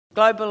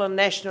Global and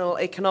national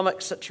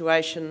economic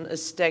situation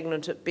is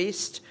stagnant at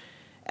best.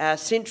 Our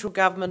central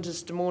government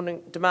is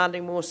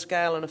demanding more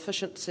scale and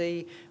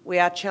efficiency. We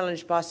are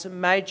challenged by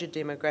some major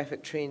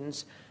demographic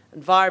trends.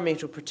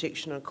 Environmental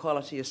protection and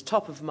equality is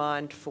top of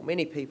mind for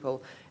many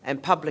people,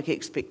 and public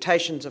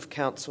expectations of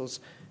councils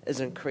is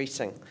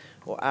increasing,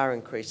 or are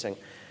increasing.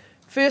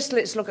 First,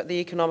 let's look at the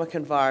economic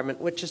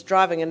environment, which is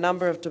driving a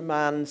number of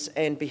demands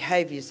and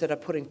behaviours that are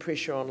putting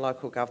pressure on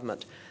local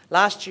government.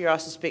 Last year, I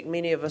suspect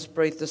many of us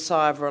breathed a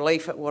sigh of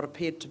relief at what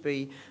appeared to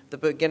be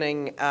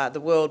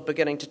the world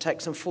beginning to take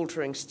some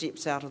faltering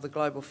steps out of the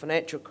global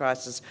financial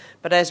crisis.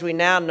 But as we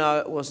now know,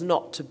 it was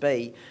not to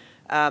be.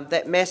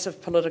 That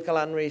massive political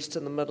unrest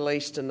in the Middle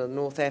East and in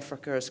North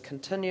Africa has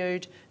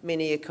continued.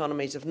 Many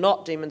economies have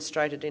not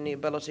demonstrated any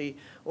ability,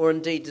 or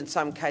indeed in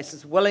some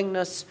cases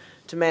willingness,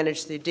 to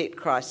manage their debt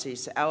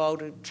crises. Our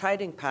older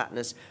trading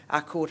partners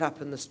are caught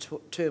up in this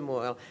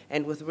turmoil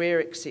and, with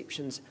rare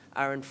exceptions,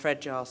 are in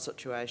fragile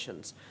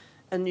situations.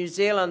 In New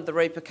Zealand, the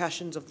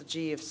repercussions of the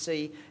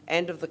GFC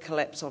and of the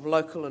collapse of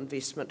local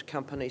investment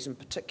companies in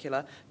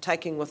particular,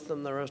 taking with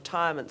them the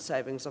retirement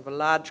savings of a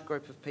large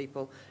group of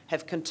people,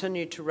 have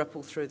continued to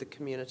ripple through the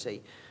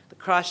community. The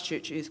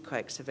Christchurch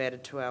earthquakes have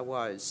added to our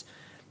woes.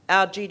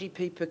 Our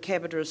GDP per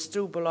capita is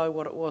still below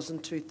what it was in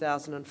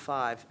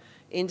 2005.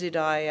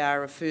 NZIER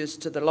refers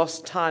to the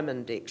lost time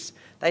index.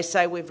 They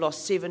say we've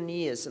lost 7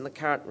 years in the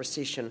current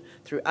recession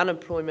through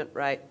unemployment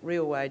rate,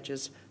 real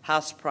wages,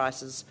 house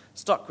prices,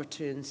 stock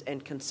returns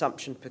and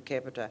consumption per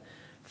capita.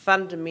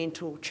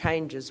 Fundamental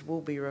changes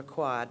will be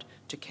required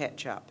to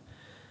catch up.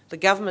 The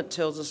government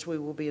tells us we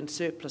will be in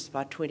surplus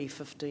by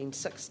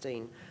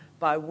 2015-16.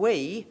 By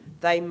we,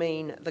 they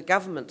mean the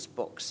government's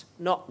books,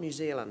 not New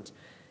Zealand.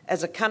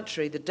 As a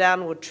country, the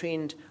downward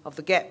trend of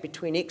the gap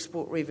between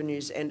export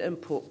revenues and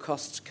import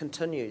costs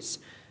continues.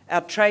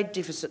 Our trade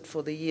deficit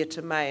for the year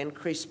to May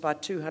increased by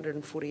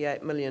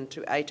 248 million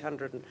to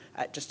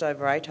just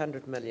over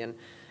 800 million.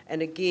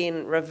 And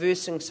again,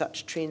 reversing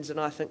such trends, and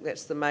I think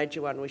that's the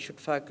major one we should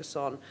focus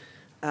on,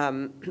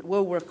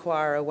 will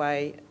require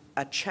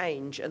a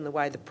change in the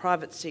way the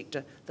private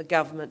sector, the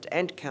government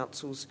and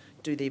councils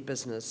do their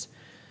business.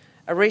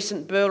 A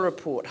recent Burl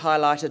report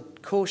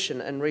highlighted caution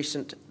in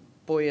recent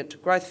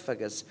buoyant growth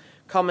figures.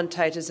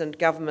 Commentators and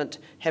government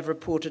have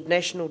reported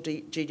national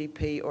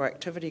GDP or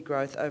activity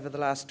growth over the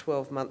last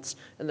 12 months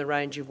in the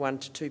range of 1%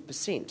 to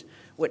 2%,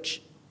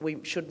 which we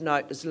should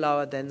note is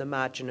lower than the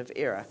margin of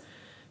error.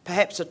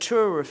 Perhaps a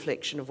truer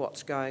reflection of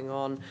what's going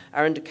on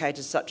are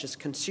indicators such as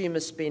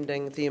consumer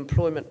spending, the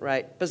employment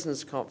rate,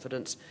 business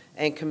confidence,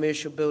 and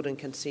commercial building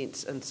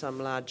consents in some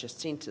larger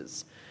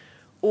centres.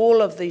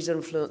 All of these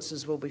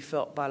influences will be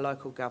felt by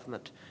local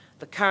government.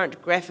 The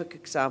current graphic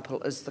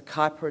example is the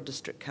Kaipara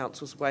District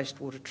Council's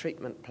wastewater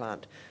treatment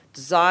plant,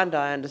 designed,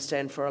 I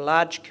understand, for a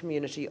large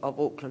community of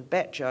Auckland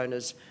batch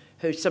owners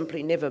who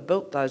simply never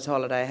built those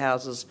holiday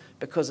houses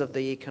because of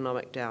the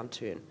economic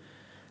downturn.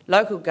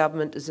 Local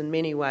government is in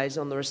many ways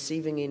on the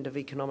receiving end of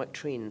economic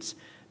trends,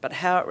 but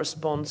how it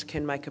responds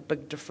can make a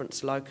big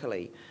difference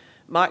locally.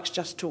 Mike's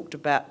just talked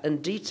about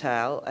in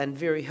detail and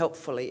very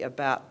helpfully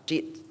about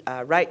debt,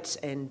 rates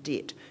and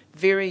debt.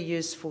 Very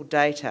useful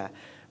data.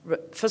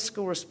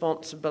 Fiscal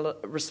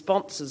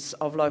responses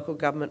of local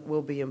government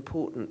will be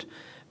important,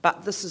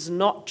 but this is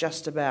not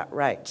just about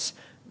rates,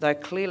 though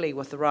clearly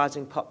with the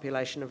rising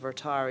population of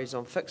retirees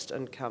on fixed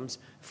incomes,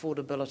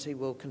 affordability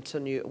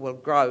will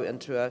grow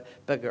into a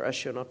bigger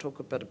issue, and I'll talk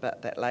a bit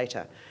about that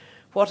later.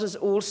 What is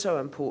also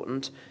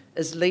important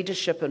is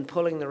leadership in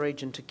pulling the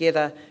region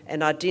together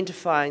and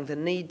identifying the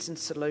needs and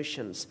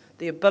solutions,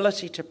 the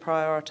ability to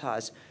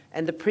prioritise,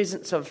 and the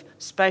presence of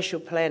spatial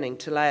planning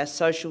to layer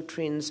social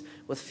trends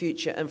with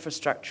future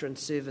infrastructure and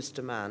service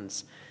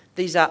demands.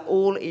 These are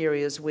all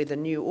areas where the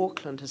new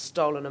Auckland has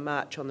stolen a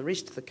march on the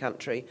rest of the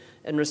country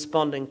in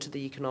responding to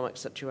the economic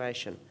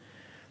situation.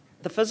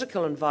 The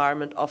physical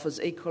environment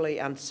offers equally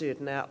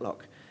uncertain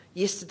outlook.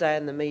 Yesterday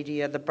in the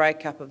media, the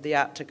breakup of the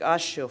Arctic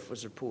ice shelf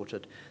was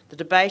reported. The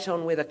debate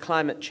on whether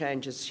climate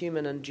change is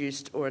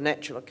human-induced or a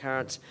natural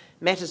occurrence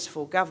matters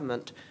for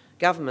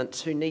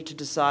governments who need to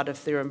decide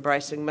if they're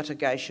embracing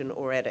mitigation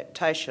or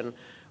adaptation,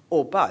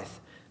 or both.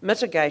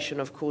 Mitigation,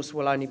 of course,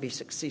 will only be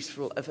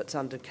successful if it's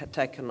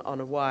undertaken on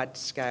a wide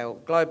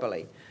scale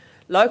globally.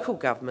 Local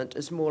government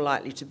is more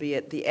likely to be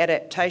at the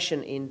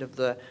adaptation end of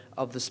the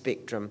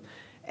spectrum,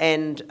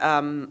 and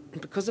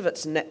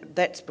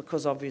that's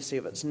because obviously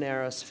of its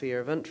narrow sphere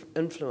of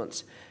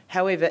influence.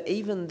 However,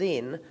 even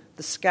then,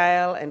 the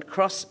scale and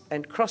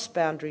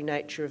cross-boundary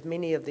nature of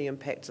many of the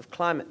impacts of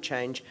climate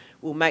change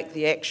will make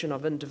the action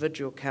of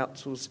individual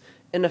councils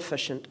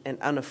inefficient and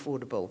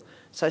unaffordable.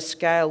 So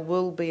scale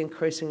will be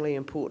increasingly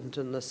important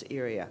in this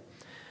area.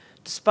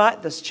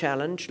 Despite this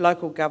challenge,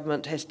 local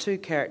government has two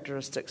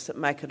characteristics that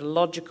make it a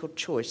logical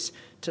choice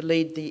to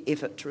lead the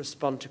effort to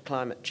respond to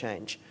climate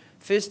change.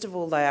 First of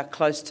all, they are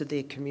close to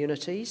their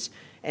communities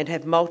and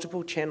have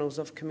multiple channels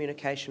of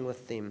communication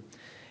with them.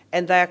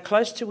 And they are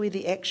close to where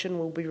the action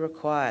will be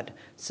required,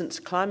 since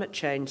climate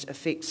change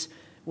affects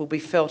will be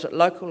felt at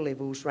local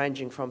levels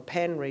ranging from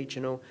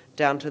pan-regional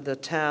down to the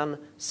town,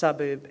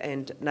 suburb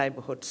and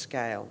neighbourhood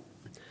scale.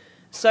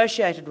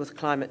 Associated with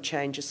climate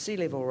change is sea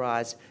level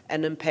rise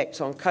and impacts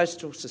on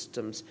coastal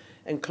systems,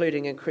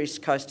 including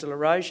increased coastal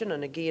erosion.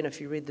 And again, if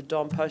you read the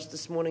Don Post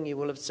this morning, you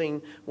will have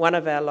seen one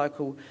of our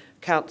local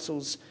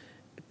councils'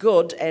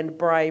 good and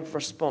brave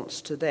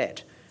response to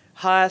that.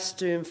 Higher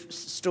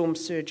storm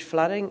surge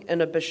flooding,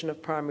 inhibition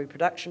of primary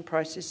production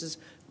processes,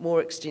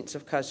 more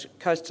extensive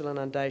coastal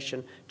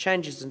inundation,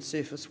 changes in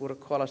surface water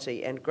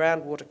quality and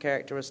groundwater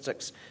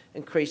characteristics,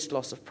 increased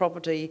loss of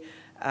property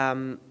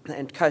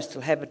and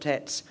coastal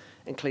habitats,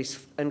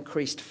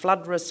 increased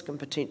flood risk and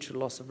potential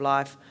loss of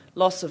life,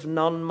 loss of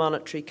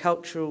non-monetary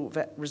cultural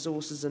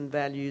resources and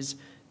values,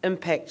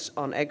 impacts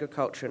on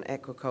agriculture and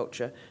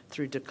aquaculture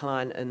through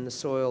decline in the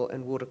soil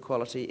and water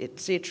quality,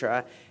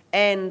 etc.,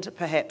 and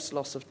perhaps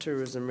loss of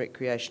tourism,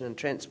 recreation and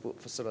transport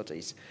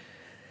facilities.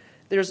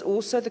 There is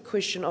also the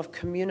question of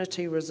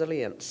community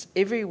resilience.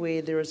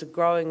 Everywhere there is a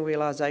growing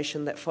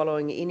realisation that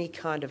following any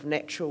kind of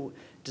natural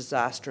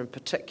disaster in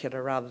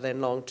particular rather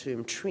than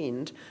long-term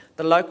trend,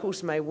 the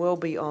locals may well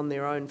be on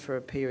their own for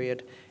a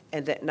period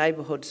and that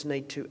neighbourhoods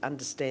need to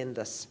understand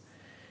this.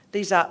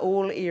 These are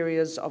all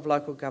areas of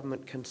local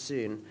government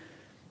concern.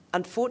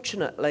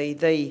 Unfortunately,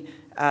 the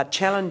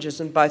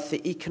challenges in both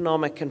the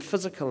economic and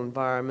physical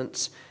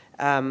environments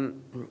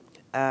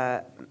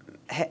have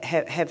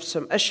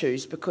some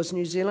issues because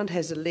New Zealand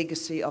has a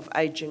legacy of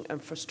ageing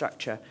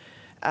infrastructure.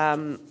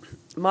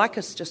 Mike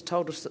has just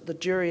told us that the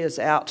jury is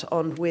out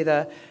on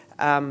whether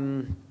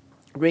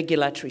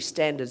regulatory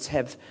standards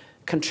have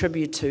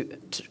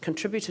contributed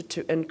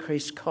to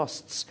increased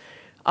costs.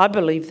 I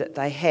believe that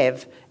they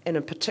have, and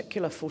in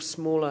particular for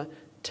smaller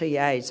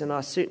TAs, and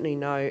I certainly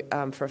know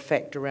for a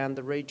fact around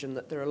the region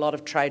that there are a lot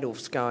of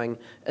trade-offs going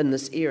in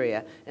this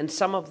area, and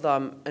some of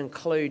them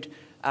include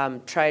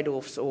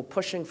trade-offs or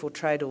pushing for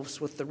trade-offs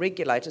with the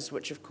regulators,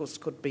 which of course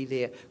could be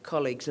their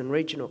colleagues in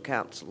regional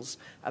councils,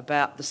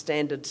 about the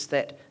standards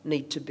that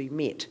need to be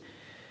met.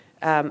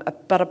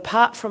 But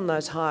apart from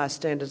those higher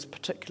standards,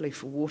 particularly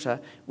for water,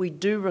 we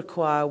do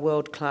require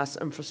world-class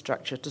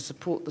infrastructure to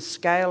support the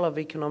scale of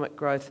economic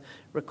growth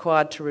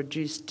required to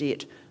reduce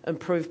debt,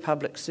 improve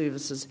public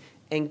services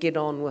and get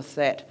on with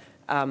that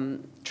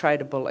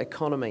tradable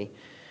economy.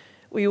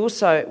 We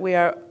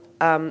are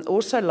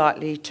also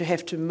likely to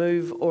have to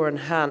move or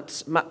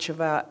enhance much of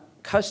our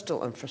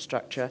coastal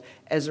infrastructure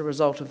as a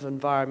result of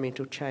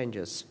environmental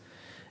changes.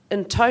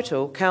 In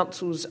total,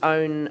 councils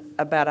own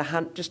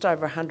about just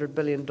over $100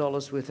 billion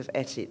worth of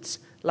assets,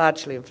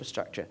 largely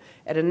infrastructure.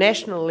 At a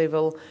national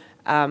level,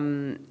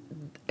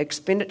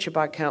 expenditure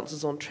by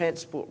councils on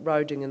transport,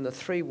 roading and the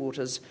three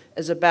waters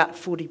is about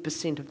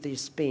 40% of their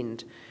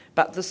spend.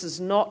 But this is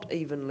not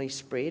evenly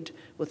spread,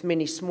 with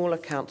many smaller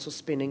councils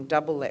spending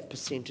double that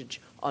percentage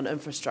on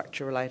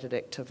infrastructure-related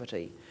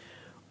activity.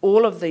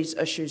 All of these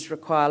issues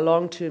require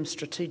long-term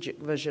strategic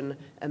vision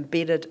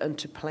embedded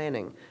into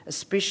planning,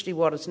 especially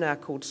what is now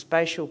called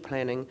spatial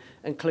planning,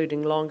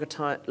 including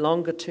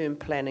longer-term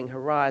planning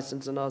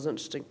horizons, and I was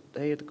interested to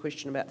hear the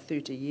question about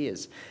 30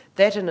 years.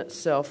 That in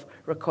itself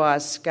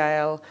requires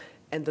scale,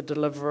 and the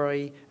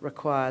delivery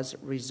requires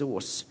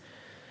resource.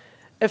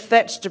 If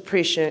that's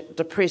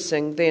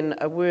depressing, then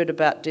a word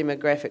about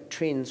demographic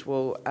trends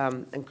will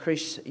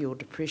increase your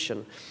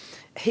depression.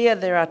 Here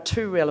there are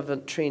two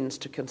relevant trends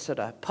to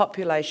consider: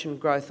 population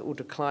growth or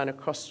decline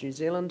across New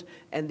Zealand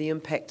and the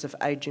impacts of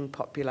ageing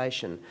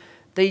population.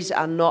 These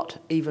are not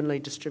evenly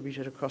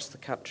distributed across the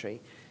country.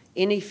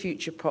 Any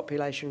future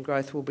population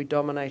growth will be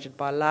dominated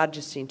by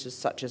larger centres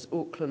such as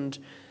Auckland,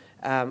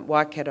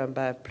 Waikato and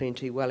Bay of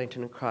Plenty,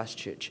 Wellington and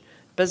Christchurch.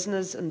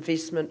 Business,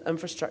 investment,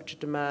 infrastructure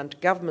demand,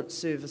 government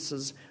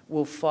services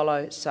will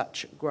follow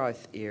such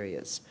growth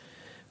areas.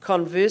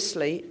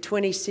 Conversely,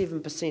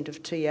 27%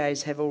 of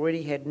TAs have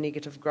already had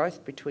negative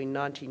growth between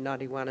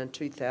 1991 and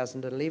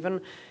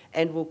 2011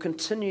 and will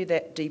continue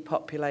that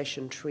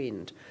depopulation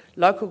trend.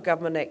 Local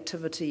government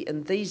activity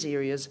in these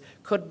areas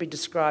could be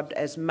described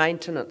as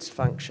maintenance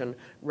function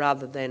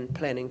rather than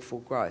planning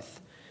for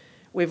growth.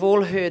 We've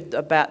all heard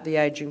about the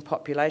ageing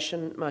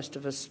population, most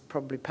of us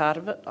probably part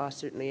of it, I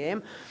certainly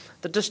am.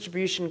 The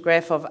distribution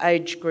graph of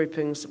age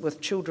groupings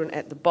with children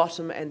at the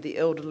bottom and the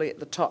elderly at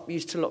the top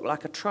used to look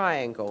like a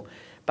triangle,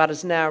 but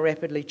is now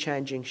rapidly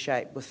changing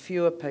shape, with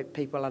fewer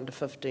people under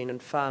 15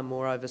 and far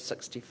more over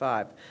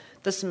 65.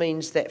 This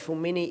means that for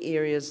many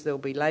areas there will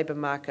be labour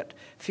market,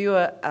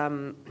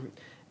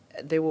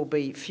 there will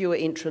be fewer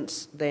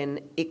entrants than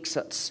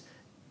exits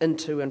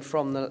into and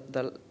from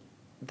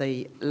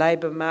the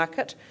labour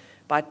market.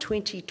 By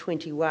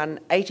 2021,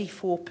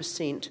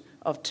 84%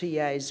 of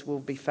TAs will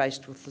be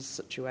faced with this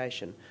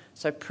situation.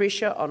 So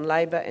pressure on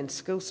labour and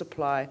skill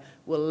supply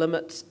will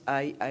limit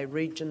a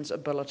region's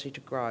ability to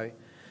grow.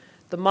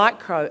 The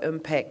micro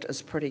impact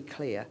is pretty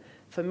clear.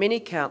 For many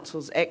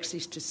councils,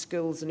 access to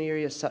skills in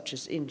areas such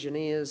as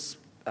engineers,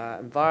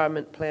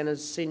 environment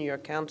planners, senior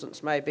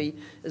accountants maybe,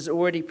 is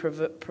already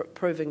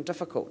proving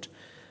difficult.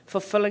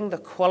 Fulfilling the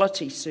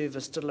quality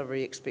service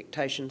delivery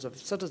expectations of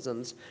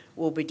citizens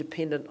will be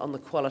dependent on the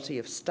quality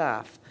of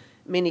staff.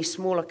 Many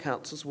smaller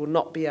councils will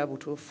not be able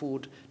to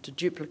afford to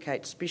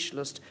duplicate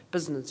specialist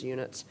business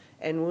units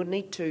and will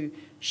need to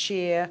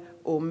share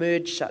or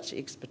merge such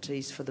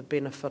expertise for the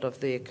benefit of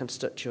their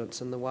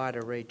constituents in the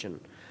wider region.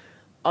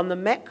 On the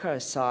macro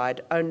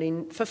side, only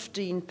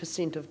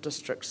 15% of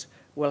districts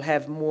will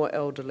have more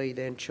elderly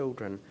than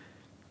children.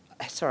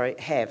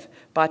 Have.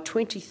 By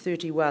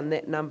 2031,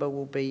 that number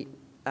will be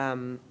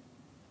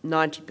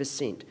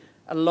 90%.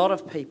 A lot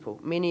of people,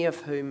 many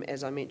of whom,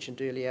 as I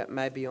mentioned earlier,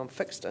 may be on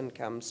fixed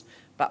incomes,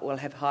 but will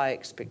have high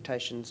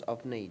expectations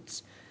of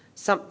needs.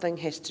 Something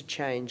has to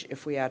change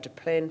if we are to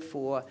plan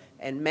for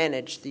and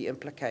manage the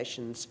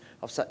implications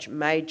of such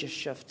major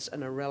shifts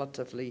in a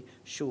relatively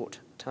short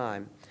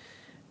time.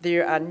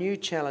 There are new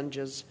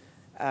challenges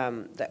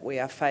that we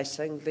are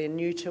facing. They're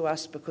new to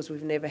us because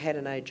we've never had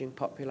an ageing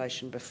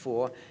population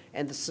before,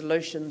 and the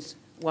solutions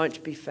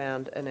won't be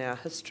found in our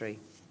history.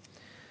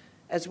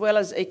 As well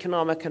as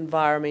economic,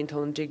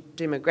 environmental and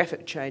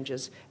demographic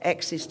changes,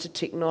 access to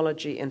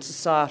technology and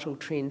societal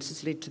trends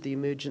has led to the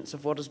emergence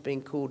of what is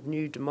being called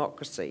new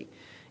democracy.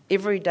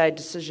 Everyday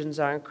decisions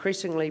are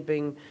increasingly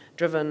being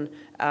driven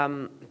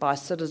by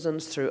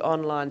citizens through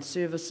online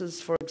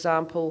services, for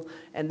example,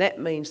 and that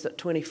means that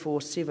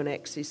 24/7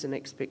 access and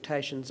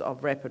expectations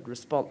of rapid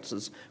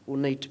responses will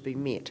need to be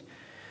met.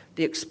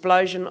 The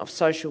explosion of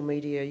social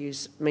media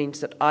use means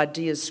that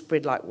ideas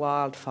spread like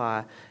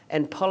wildfire,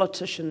 and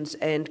politicians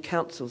and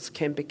councils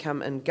can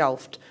become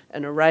engulfed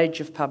in a rage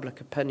of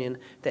public opinion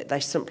that they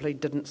simply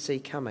didn't see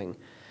coming.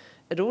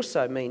 It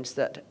also means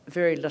that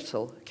very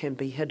little can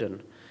be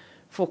hidden.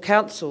 For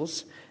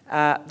councils,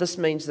 this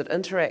means that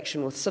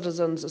interaction with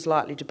citizens is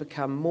likely to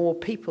become more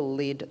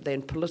people-led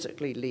than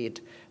politically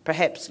led,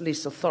 perhaps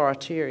less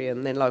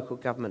authoritarian than local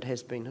government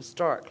has been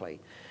historically.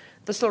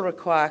 This will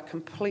require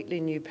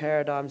completely new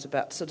paradigms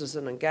about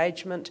citizen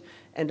engagement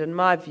and, in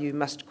my view,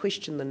 must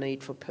question the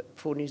need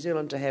for New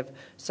Zealand to have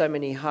so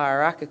many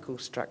hierarchical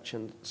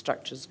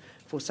structures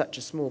for such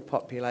a small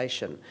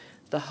population.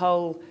 The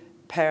whole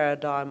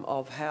paradigm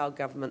of how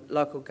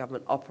local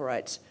government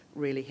operates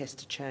really has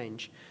to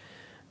change.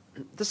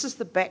 This is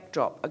the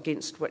backdrop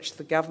against which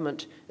the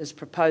government is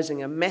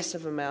proposing a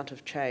massive amount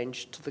of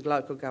change to the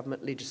local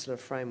government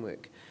legislative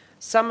framework.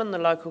 Some in the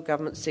local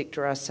government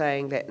sector are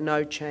saying that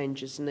no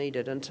change is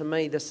needed, and to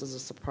me this is a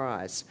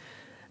surprise.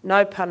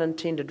 No pun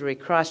intended re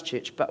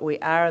Christchurch, but we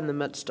are in the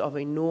midst of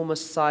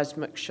enormous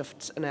seismic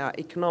shifts in our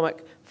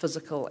economic,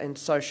 physical and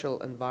social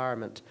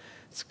environment.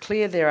 It's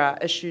clear there are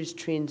issues,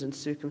 trends and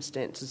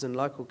circumstances in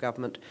local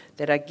government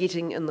that are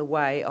getting in the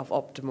way of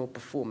optimal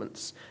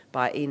performance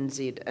by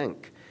NZ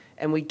Inc.,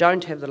 and we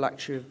don't have the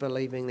luxury of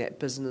believing that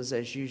business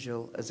as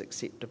usual is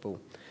acceptable.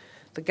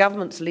 The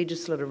government's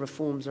legislative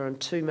reforms are in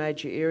two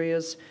major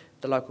areas,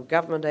 the Local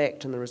Government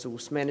Act and the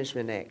Resource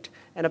Management Act,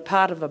 and are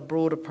part of a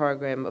broader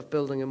program of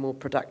building a more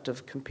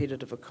productive,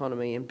 competitive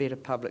economy and better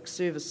public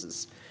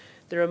services.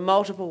 There are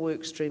multiple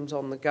work streams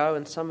on the go,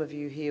 and some of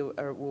you here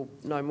will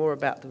know more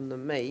about them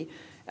than me,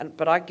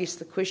 but I guess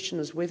the question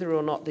is whether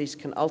or not these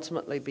can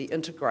ultimately be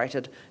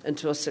integrated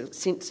into a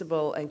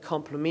sensible and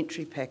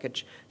complementary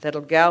package that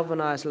will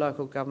galvanise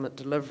local government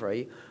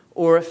delivery,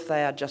 or if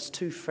they are just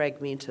too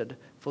fragmented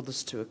for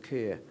this to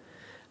occur.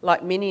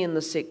 Like many in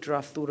the sector,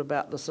 I've thought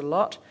about this a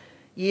lot.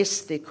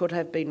 Yes, there could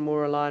have been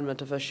more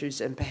alignment of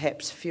issues and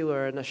perhaps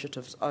fewer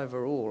initiatives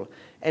overall,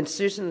 and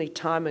certainly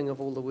timing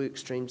of all the work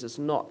streams is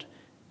not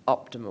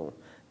optimal.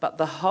 But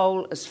the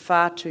whole is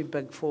far too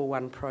big for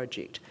one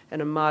project,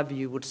 and in my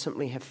view would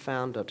simply have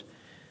foundered.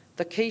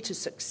 The key to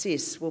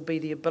success will be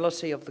the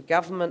ability of the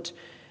government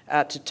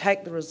to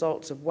take the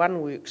results of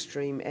one work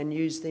stream and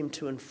use them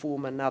to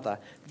inform another,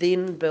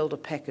 then build a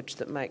package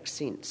that makes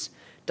sense,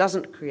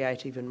 doesn't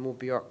create even more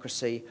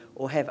bureaucracy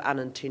or have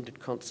unintended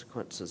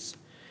consequences.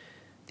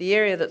 The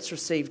area that's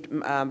received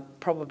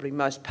probably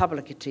most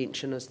public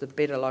attention is the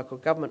Better Local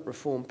Government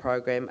Reform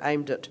Program,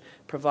 aimed at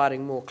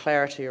providing more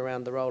clarity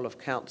around the role of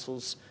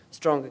councils,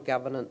 stronger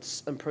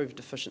governance, improved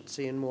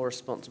efficiency and more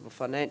responsible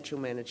financial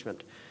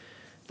management.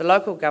 The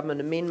local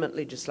government amendment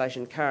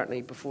legislation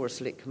currently before a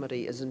select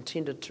committee is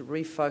intended to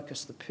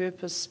refocus the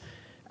purpose,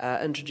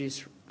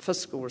 introduce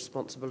fiscal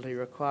responsibility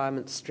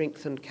requirements,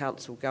 strengthen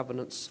council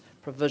governance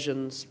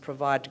provisions,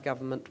 provide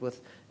government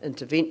with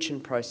intervention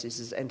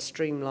processes and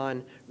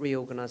streamline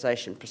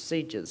reorganisation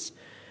procedures.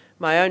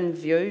 My own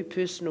view,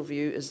 personal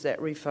view, is that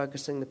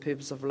refocusing the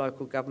purpose of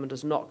local government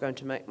is not going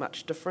to make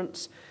much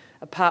difference.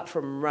 Apart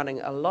from running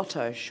a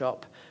lotto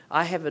shop,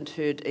 I haven't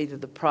heard either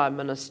the Prime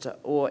Minister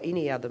or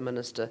any other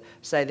minister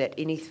say that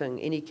anything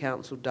any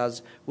council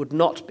does would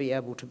not be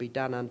able to be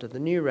done under the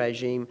new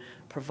regime,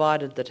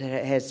 provided that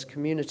it has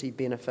community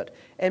benefit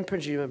and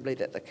presumably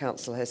that the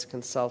council has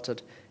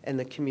consulted and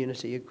the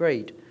community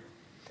agreed.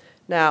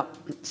 Now,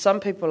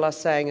 some people are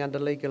saying under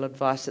legal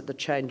advice that the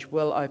change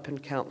will open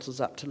councils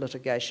up to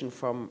litigation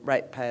from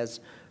ratepayers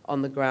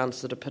on the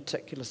grounds that a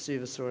particular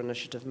service or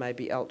initiative may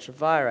be ultra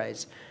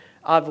vires.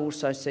 I've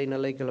also seen a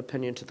legal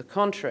opinion to the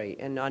contrary,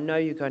 and I know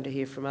you're going to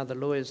hear from other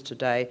lawyers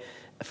today,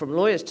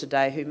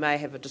 who may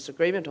have a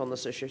disagreement on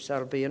this issue, so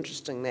it'll be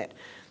interesting that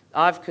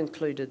I've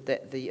concluded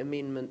that the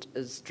amendment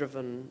is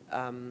driven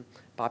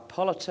by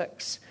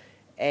politics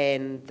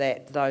and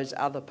that those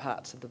other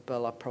parts of the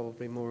bill are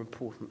probably more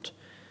important.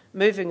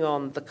 Moving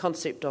on, the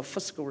concept of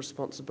fiscal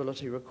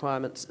responsibility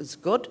requirements is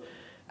good,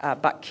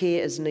 but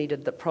care is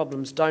needed that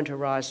problems don't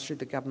arise through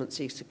the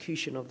government's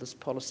execution of this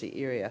policy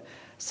area.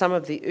 Some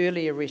of the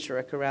earlier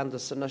rhetoric around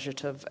this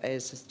initiative,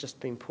 as has just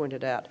been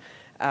pointed out,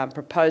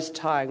 proposed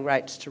tying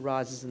rates to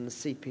rises in the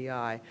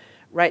CPI.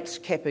 Rates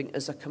capping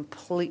is a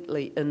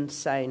completely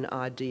insane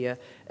idea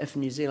if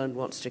New Zealand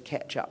wants to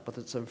catch up with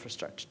its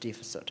infrastructure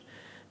deficit.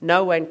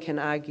 No one can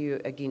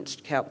argue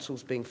against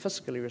councils being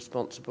fiscally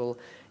responsible,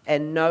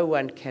 and no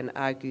one can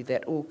argue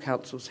that all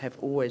councils have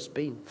always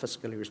been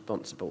fiscally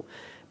responsible.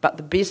 But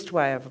the best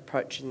way of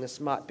approaching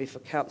this might be for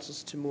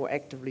councils to more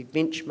actively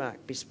benchmark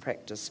best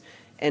practice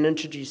and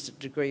introduce a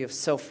degree of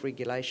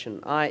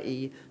self-regulation,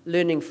 i.e.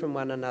 learning from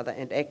one another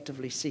and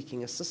actively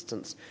seeking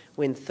assistance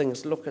when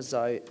things look as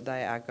though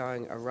they are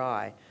going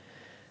awry.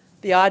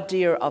 The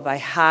idea of a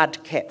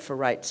hard cap for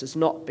rates is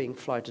not being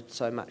floated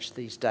so much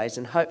these days,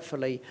 and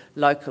hopefully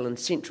local and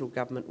central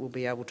government will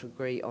be able to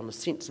agree on a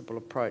sensible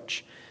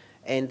approach,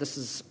 and this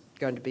is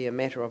going to be a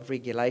matter of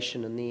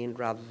regulation in the end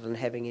rather than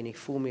having any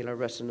formula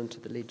written into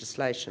the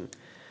legislation.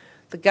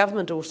 The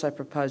government also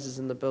proposes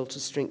in the bill to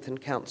strengthen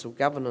council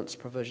governance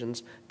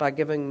provisions by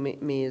giving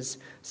mayors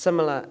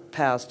similar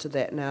powers to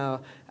that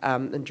now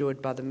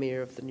enjoyed by the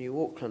Mayor of the New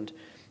Auckland.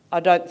 I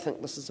don't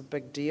think this is a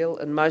big deal.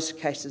 In most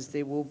cases,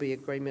 there will be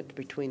agreement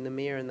between the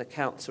Mayor and the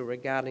Council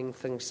regarding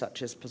things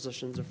such as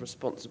positions of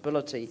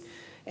responsibility,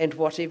 and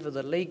whatever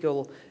the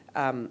legal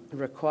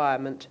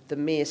requirement, the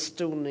Mayor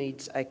still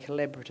needs a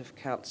collaborative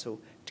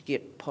council to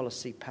get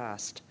policy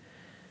passed.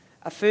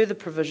 A further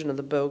provision of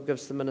the bill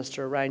gives the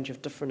Minister a range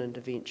of different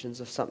interventions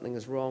if something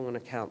is wrong in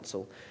a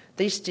council.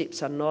 These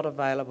steps are not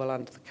available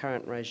under the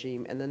current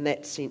regime, and in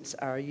that sense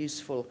are a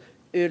useful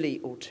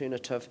early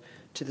alternative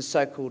to the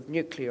so-called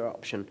nuclear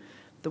option.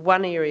 The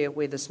one area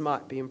where this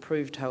might be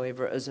improved,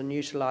 however, is in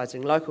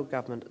utilising local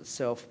government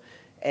itself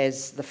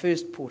as the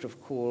first port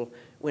of call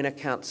when a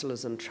council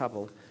is in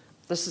trouble.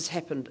 This has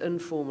happened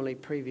informally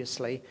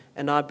previously,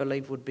 and I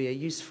believe would be a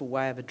useful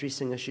way of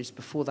addressing issues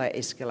before they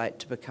escalate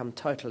to become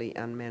totally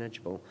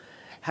unmanageable.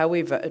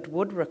 However, it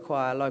would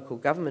require local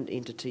government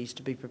entities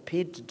to be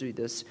prepared to do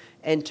this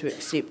and to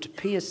accept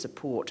peer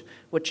support,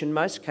 which in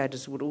most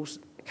cases would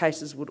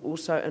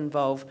also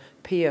involve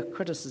peer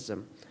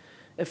criticism.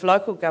 If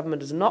local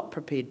government is not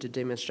prepared to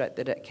demonstrate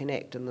that it can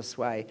act in this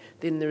way,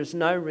 then there is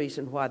no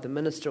reason why the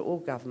Minister or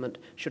government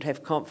should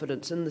have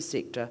confidence in the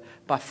sector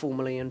by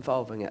formally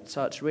involving it.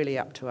 So it's really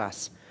up to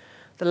us.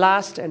 The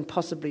last and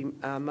possibly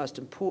most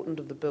important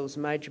of the bill's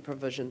major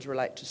provisions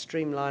relate to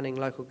streamlining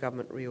local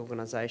government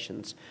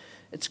reorganisations.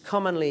 It's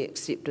commonly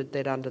accepted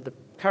that under the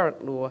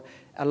current law,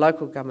 a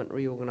local government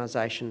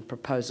reorganisation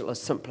proposal is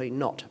simply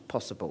not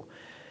possible.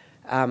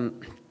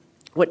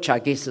 Which I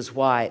guess is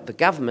why the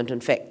government,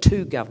 in fact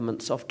two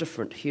governments of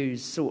different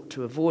hues, sought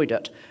to avoid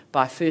it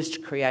by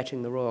first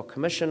creating the Royal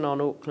Commission on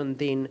Auckland,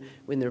 then,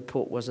 when the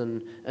report was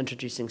in,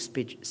 introducing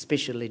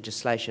special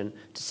legislation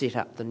to set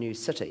up the new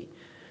city.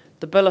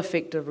 The bill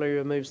effectively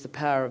removes the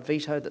power of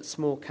veto that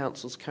small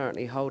councils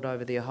currently hold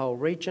over their whole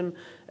region.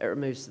 It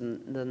removes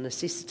the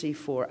necessity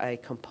for a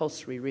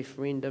compulsory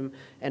referendum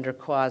and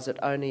requires it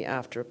only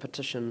after a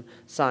petition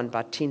signed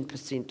by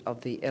 10%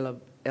 of the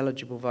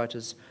eligible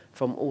voters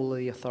from all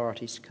the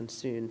authorities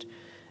concerned.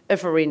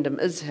 If a referendum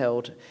is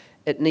held,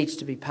 it needs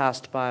to be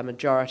passed by a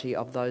majority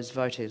of those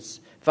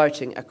voters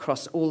voting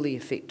across all the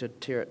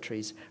affected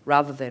territories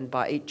rather than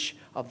by each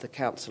of the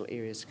council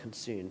areas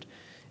concerned.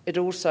 It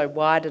also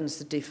widens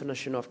the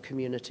definition of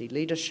community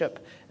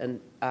leadership in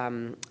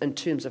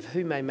terms of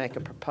who may make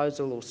a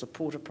proposal or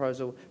support a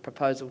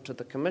proposal to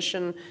the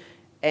Commission,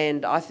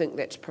 and I think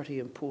that's pretty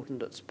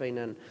important. It's been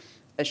an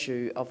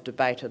issue of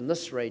debate in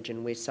this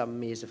region where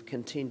some mayors have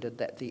contended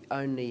that the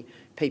only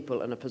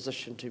people in a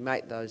position to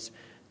make those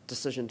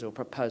decisions or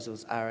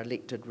proposals are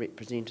elected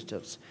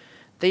representatives.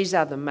 These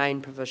are the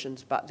main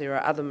provisions, but there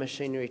are other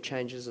machinery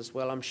changes as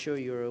well. I'm sure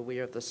you're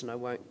aware of this and I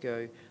won't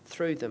go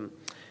through them.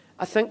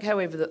 I think,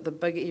 however, that the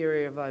big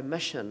area of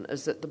omission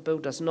is that the bill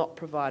does not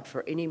provide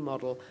for any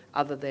model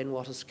other than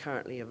what is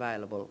currently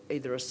available,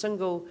 either a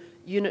single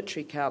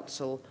unitary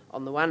council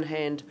on the one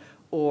hand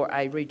or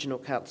a regional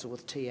council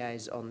with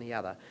TAs on the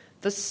other.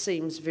 This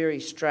seems very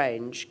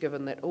strange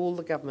given that all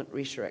the government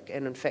rhetoric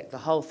and in fact the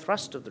whole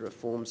thrust of the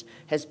reforms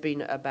has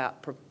been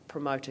about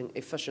promoting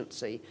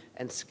efficiency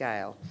and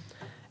scale.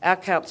 Our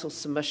council's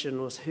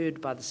submission was heard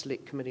by the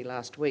Select Committee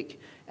last week,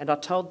 and I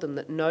told them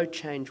that no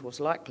change was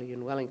likely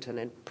in Wellington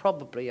and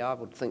probably, I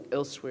would think,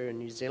 elsewhere in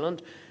New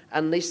Zealand,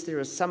 unless there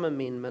is some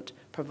amendment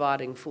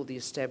providing for the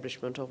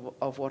establishment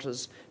of what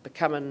is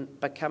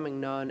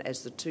becoming known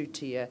as the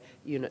two-tier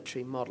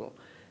unitary model.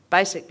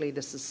 Basically,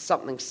 this is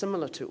something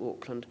similar to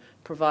Auckland,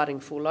 providing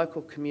for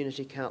local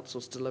community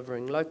councils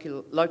delivering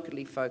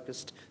locally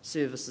focused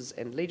services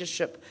and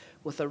leadership,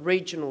 with a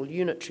regional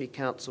unitary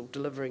council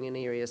delivering in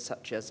areas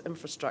such as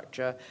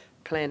infrastructure,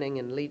 planning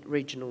and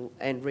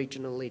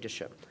regional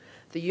leadership.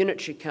 The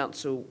unitary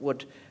council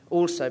would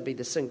also be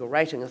the single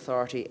rating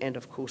authority and,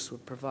 of course,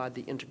 would provide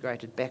the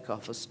integrated back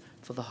office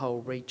for the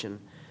whole region.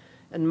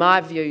 In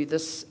my view,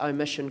 this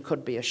omission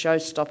could be a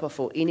showstopper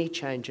for any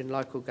change in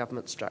local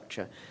government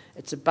structure.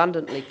 It's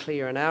abundantly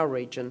clear in our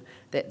region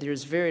that there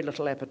is very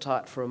little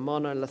appetite for a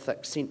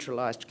monolithic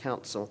centralised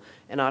council,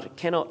 and I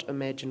cannot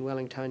imagine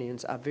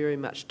Wellingtonians are very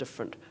much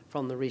different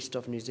from the rest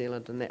of New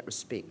Zealand in that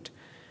respect.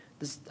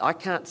 I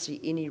can't see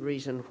any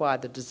reason why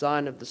the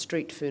design of the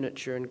street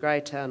furniture in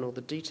Greytown or the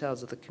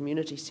details of the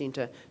community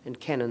centre in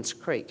Cannons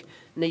Creek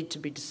need to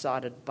be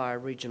decided by a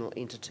regional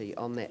entity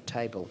on that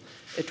table.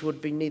 It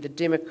would be neither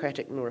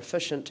democratic nor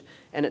efficient,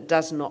 and it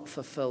does not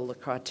fulfil the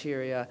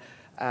criteria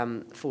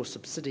for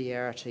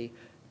subsidiarity,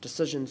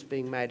 decisions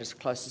being made as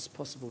close as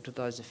possible to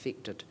those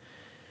affected.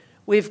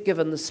 We've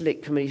given the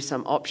Select Committee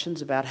some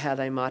options about how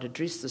they might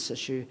address this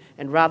issue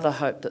and rather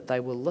hope that they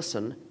will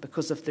listen,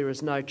 because if there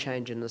is no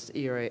change in this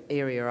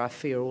area, I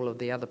fear all of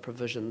the other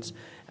provisions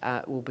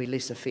will be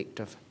less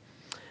effective.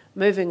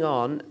 Moving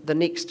on, the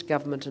next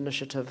government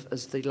initiative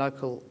is the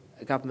Local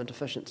Government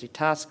Efficiency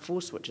Task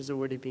Force, which has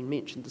already been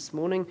mentioned this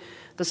morning.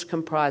 This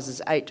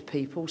comprises 8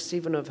 people,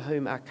 7 of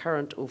whom are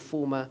current or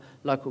former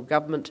local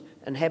government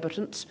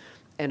inhabitants,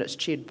 and it's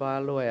chaired by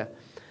a lawyer.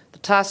 The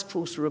task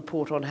force will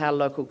report on how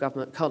local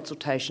government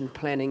consultation,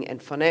 planning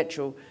and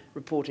financial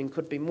reporting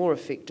could be more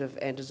effective,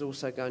 and is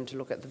also going to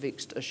look at the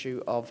vexed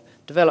issue of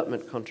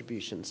development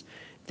contributions.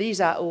 These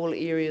are all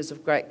areas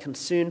of great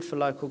concern for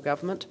local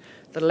government.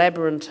 The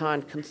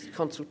labyrinthine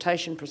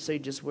consultation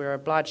procedures we're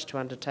obliged to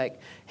undertake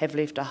have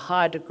left a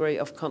high degree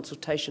of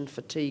consultation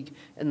fatigue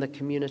in the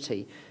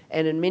community,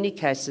 and in many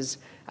cases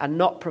are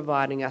not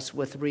providing us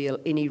with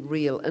any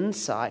real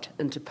insight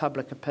into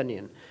public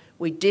opinion.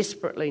 We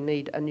desperately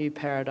need a new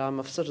paradigm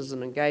of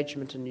citizen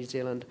engagement in New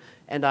Zealand,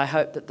 and I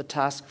hope that the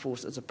task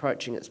force is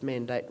approaching its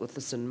mandate with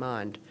this in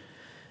mind.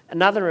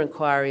 Another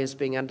inquiry is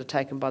being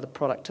undertaken by the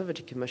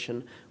Productivity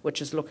Commission,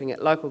 which is looking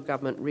at local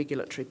government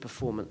regulatory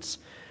performance.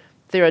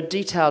 There are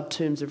detailed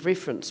terms of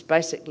reference,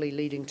 basically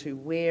leading to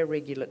where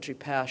regulatory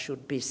power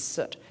should best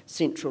sit,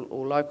 central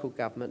or local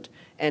government,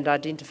 and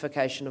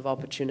identification of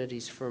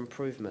opportunities for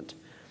improvement.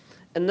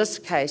 In this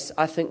case,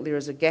 I think there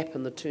is a gap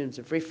in the terms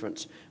of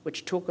reference,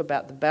 which talk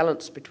about the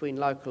balance between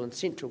local and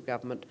central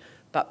government,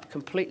 but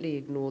completely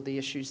ignore the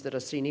issues that are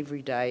seen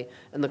every day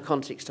in the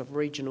context of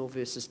regional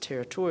versus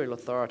territorial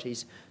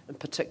authorities, in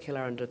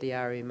particular under the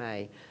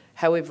RMA.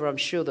 However, I'm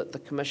sure that the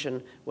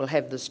Commission will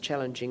have this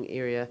challenging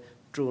area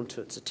drawn to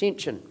its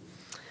attention.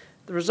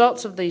 The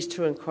results of these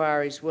 2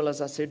 inquiries will,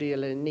 as I said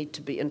earlier, need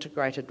to be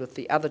integrated with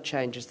the other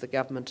changes the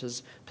government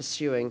is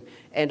pursuing,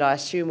 and I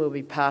assume will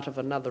be part of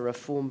another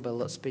reform bill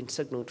that's been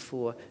signalled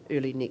for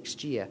early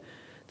next year.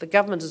 The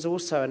government has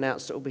also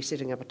announced it will be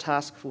setting up a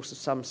task force of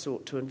some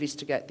sort to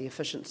investigate the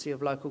efficiency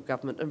of local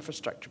government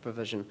infrastructure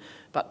provision,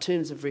 but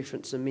terms of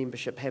reference and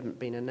membership haven't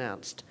been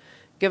announced.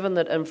 Given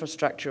that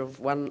infrastructure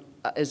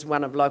is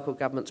one of local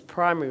government's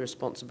primary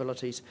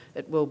responsibilities,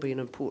 it will be an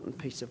important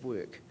piece of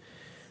work.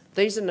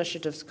 These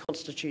initiatives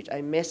constitute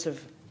a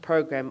massive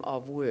program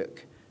of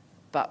work,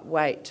 but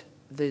wait,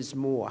 there's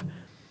more.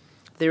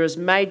 There is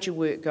major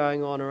work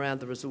going on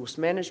around the Resource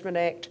Management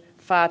Act,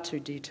 far too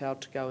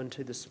detailed to go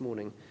into this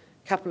morning.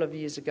 A couple of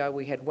years ago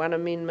we had one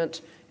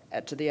amendment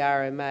to the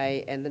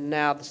RMA, and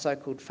now the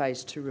so-called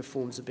Phase 2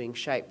 reforms are being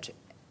shaped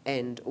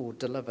and or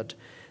delivered.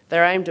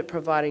 They're aimed at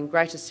providing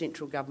greater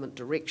central government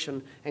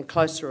direction and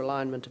closer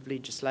alignment of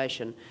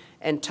legislation,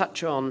 and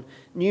touch on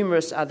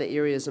numerous other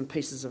areas and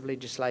pieces of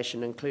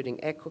legislation, including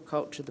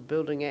aquaculture, the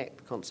Building Act,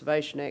 the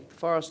Conservation Act, the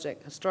Forest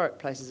Act, Historic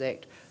Places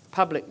Act, the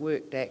Public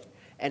Works Act,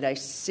 and a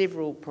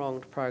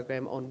several-pronged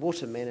program on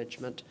water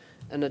management,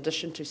 in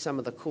addition to some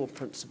of the core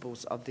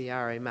principles of the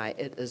RMA.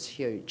 It is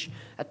huge.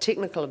 A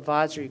technical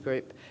advisory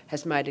group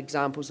has made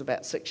examples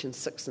about Sections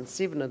 6 and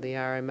 7 of the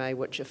RMA,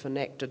 which, if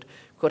enacted,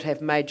 could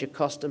have major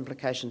cost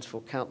implications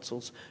for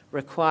councils,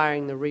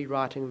 requiring the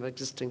rewriting of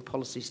existing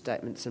policy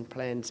statements and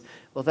plans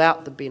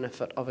without the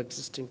benefit of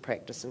existing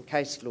practice and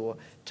case law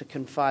to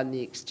confine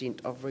the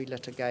extent of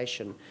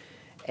relitigation.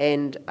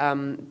 And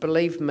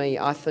believe me,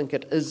 I think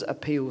it is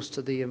appeals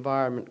to the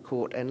Environment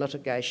Court and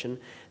litigation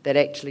that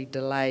actually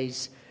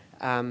delays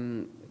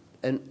the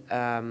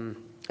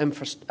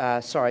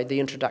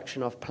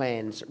introduction of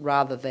plans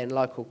rather than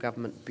local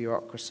government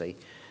bureaucracy.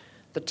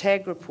 The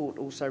TAG report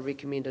also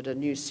recommended a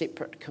new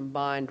separate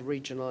combined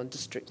regional and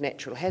district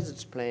natural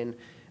hazards plan,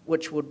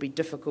 which would be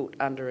difficult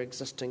under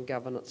existing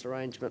governance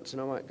arrangements,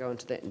 and I won't go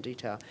into that in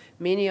detail.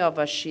 Many of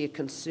us share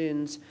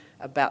concerns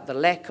about the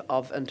lack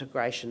of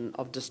integration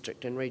of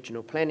district and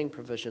regional planning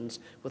provisions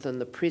within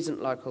the present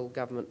local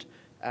government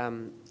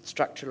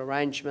structural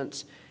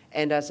arrangements,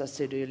 and as I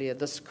said earlier,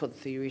 this could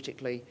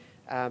theoretically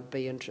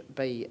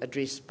be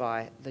addressed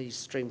by these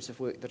streams of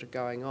work that are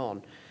going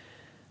on.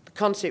 The The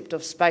concept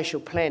of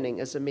spatial planning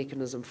is a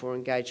mechanism for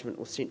engagement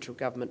with central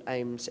government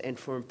aims and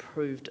for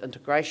improved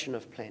integration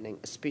of planning,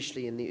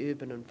 especially in the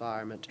urban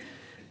environment.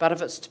 But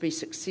if it's to be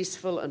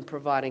successful in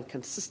providing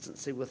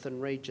consistency within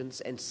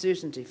regions and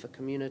certainty for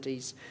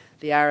communities,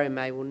 the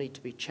RMA will need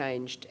to be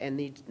changed and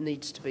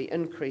needs to be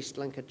increased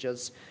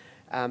linkages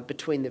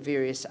between the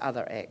various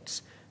other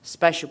acts.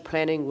 Spatial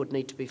planning would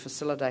need to be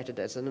facilitated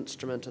as an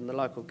instrument in the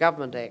Local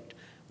Government Act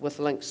with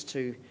links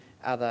to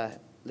other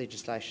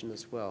legislation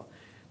as well.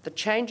 The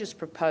changes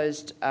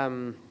proposed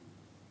in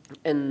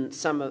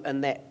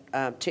that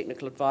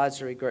technical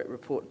advisory group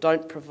report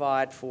don't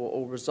provide for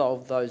or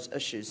resolve those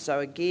issues.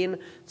 So again,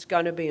 it's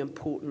going to be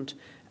important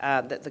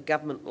that the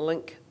government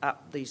link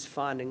up these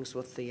findings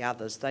with the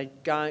others. They're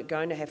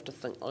going to have to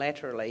think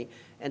laterally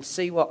and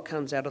see what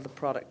comes out of the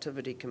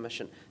Productivity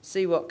Commission,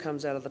 see what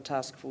comes out of the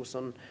Task Force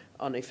on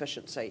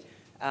Efficiency.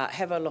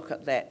 Have a look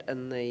at that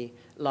in the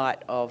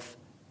light of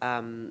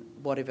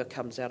whatever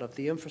comes out of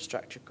the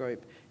infrastructure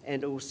group,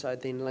 and also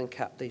then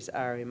link up these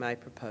RMA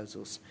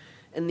proposals.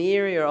 In the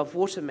area of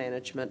water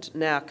management,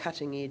 now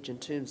cutting edge in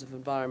terms of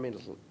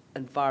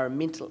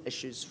environmental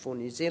issues for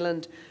New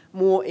Zealand,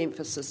 more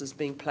emphasis is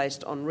being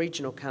placed on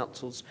regional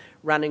councils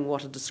running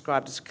what are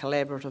described as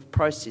collaborative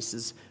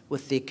processes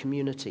with their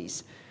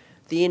communities.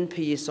 The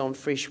NPS on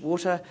fresh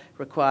water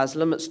requires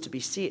limits to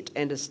be set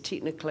and is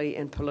technically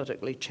and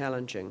politically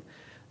challenging.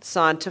 The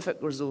scientific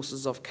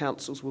resources of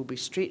councils will be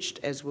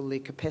stretched, as will their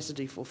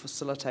capacity for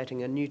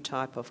facilitating a new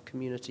type of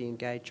community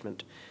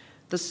engagement.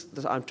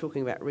 I'm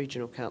talking about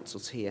regional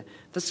councils here.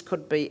 This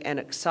could be an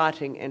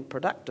exciting and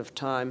productive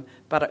time,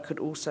 but it could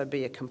also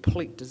be a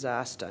complete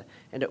disaster,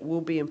 and it will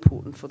be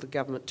important for the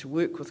government to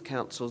work with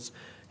councils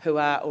who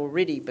are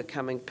already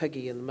becoming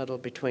piggy in the middle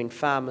between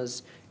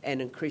farmers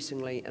and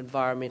increasingly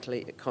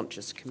environmentally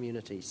conscious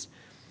communities.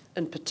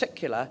 In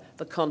particular,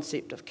 the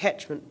concept of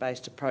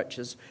catchment-based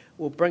approaches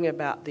will bring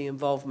about the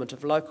involvement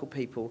of local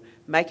people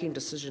making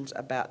decisions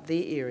about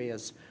their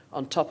areas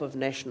on top of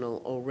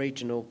national or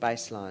regional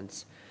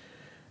baselines.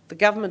 The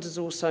government is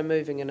also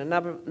moving in a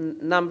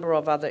number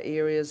of other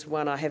areas.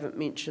 One I haven't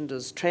mentioned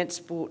is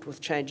transport,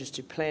 with changes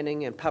to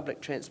planning and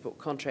public transport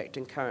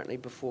contracting currently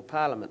before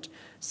Parliament.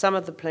 Some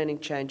of the planning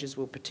changes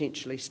will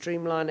potentially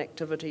streamline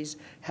activities.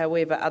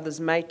 However, others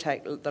may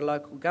take the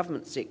local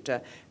government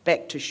sector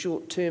back to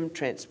short-term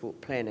transport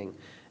planning.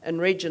 In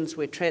regions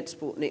where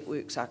transport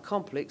networks are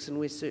complex, and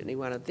we're certainly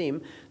one of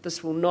them,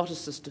 this will not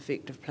assist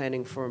effective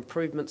planning for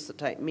improvements that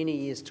take many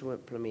years to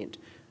implement.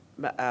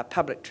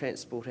 Public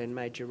transport and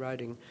major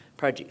roading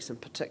projects in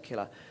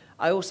particular.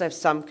 I also have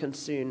some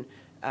concern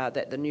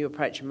that the new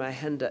approach may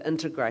hinder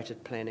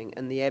integrated planning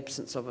in the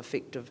absence of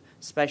effective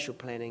spatial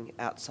planning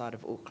outside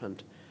of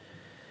Auckland.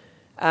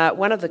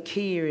 One of the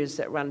key areas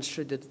that runs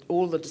through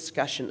all the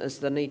discussion is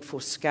the need for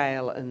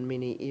scale in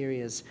many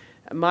areas.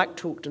 Mike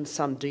talked in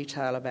some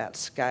detail about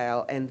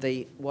scale and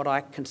what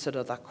I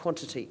consider the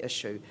quantity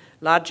issue.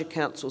 Larger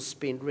councils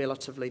spend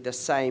relatively the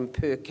same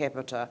per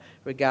capita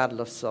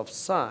regardless of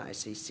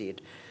size, he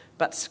said.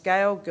 But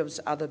scale gives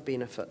other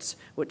benefits,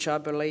 which I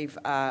believe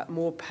are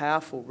more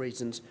powerful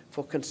reasons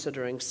for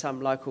considering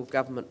some local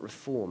government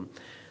reform.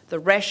 The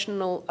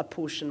rational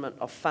apportionment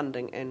of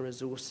funding and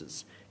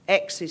resources,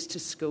 access to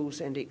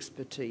skills and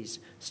expertise,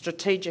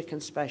 strategic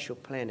and spatial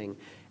planning,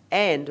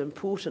 and,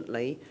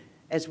 importantly,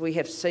 as we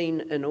have seen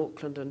in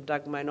Auckland, and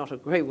Doug may not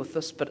agree with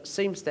this, but it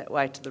seems that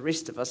way to the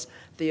rest of us,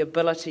 the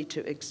ability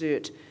to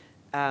exert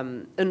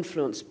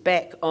influence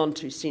back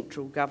onto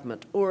central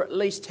government, or at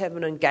least have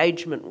an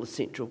engagement with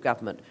central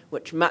government,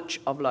 which much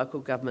of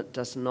local government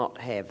does not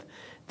have.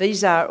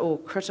 These are all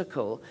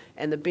critical,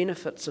 and the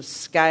benefits of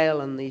scale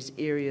in these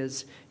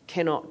areas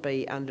cannot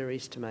be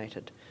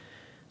underestimated.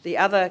 The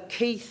other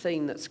key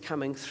theme that's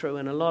coming through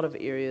in a lot of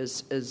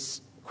areas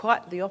is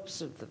quite the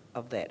opposite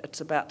of that. It's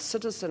about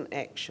citizen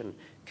action,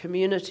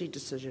 community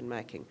decision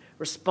making,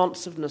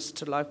 responsiveness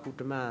to local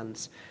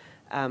demands.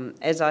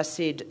 As I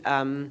said,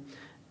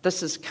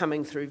 this is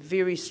coming through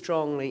very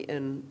strongly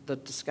in the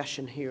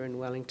discussion here in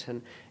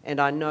Wellington,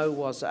 and I know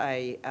was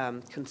a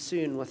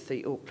concern with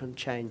the Auckland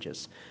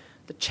changes.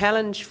 The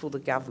challenge for the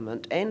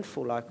government and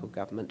for local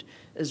government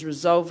is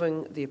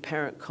resolving the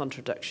apparent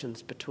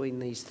contradictions between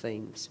these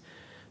themes.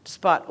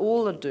 Despite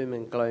all the doom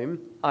and gloom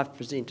I've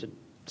presented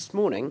this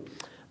morning,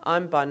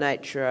 I'm by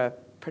nature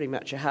pretty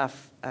much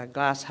a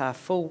glass half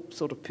full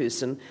sort of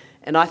person,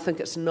 and I think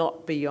it's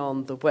not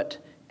beyond the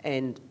wit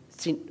and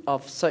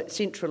of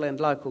central and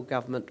local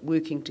government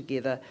working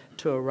together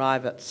to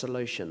arrive at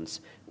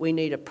solutions. We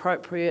need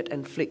appropriate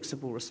and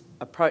flexible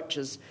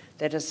approaches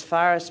that, as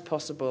far as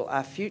possible,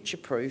 are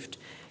future-proofed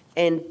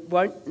and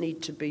won't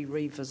need to be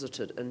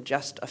revisited in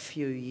just a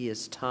few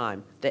years'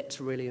 time.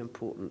 That's really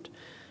important.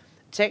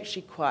 It's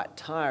actually quite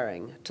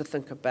tiring to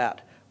think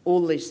about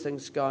all these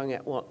things going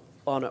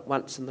on at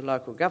once in the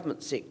local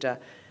government sector,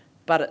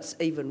 but it's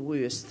even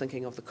worse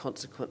thinking of the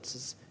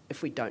consequences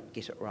if we don't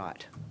get it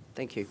right.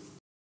 Thank you.